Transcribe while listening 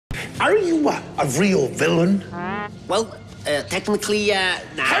Are you a real villain? Well, technically, nah.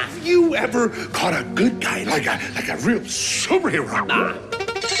 Have you ever caught a good guy, like a real superhero? Nah.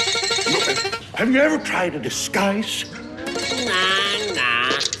 Have you ever tried a disguise?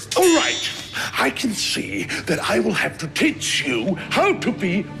 Nah. All right. I can see that I will have to teach you how to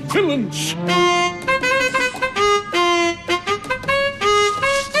be villains.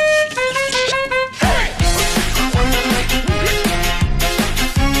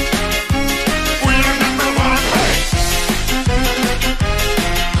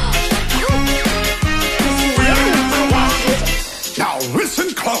 Now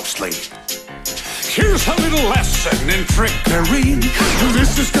listen closely. Here's a little lesson in trickery.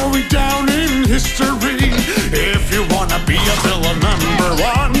 This is going down in history. If you wanna be a villain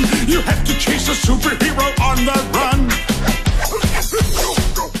 #1, you have to chase a superhero on the run.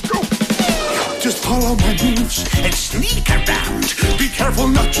 Just follow my moves and sneak around. Be careful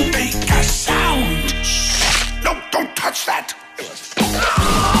not to make a sound. No, don't touch that.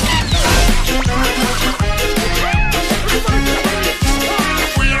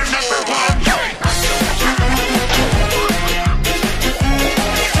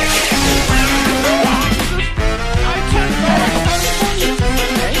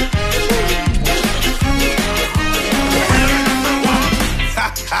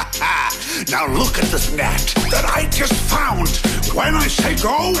 Now look at this net that I just found. When I say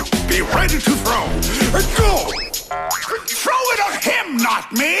go, be ready to throw. Go! Throw it at him,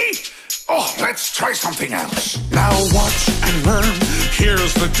 not me! Oh, let's try something else. Now watch and learn.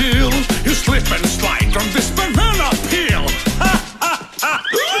 Here's the deal. You slip and slide on this banana peel.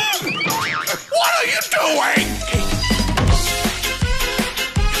 What are you doing?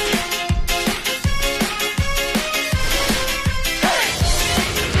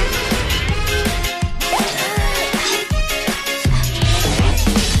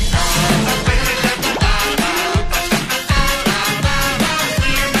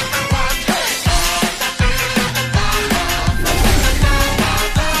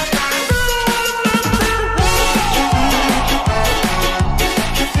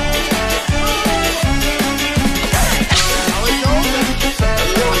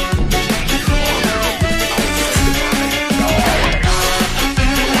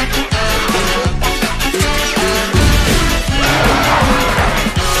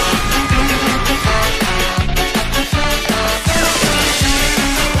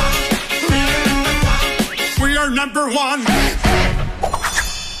 #1.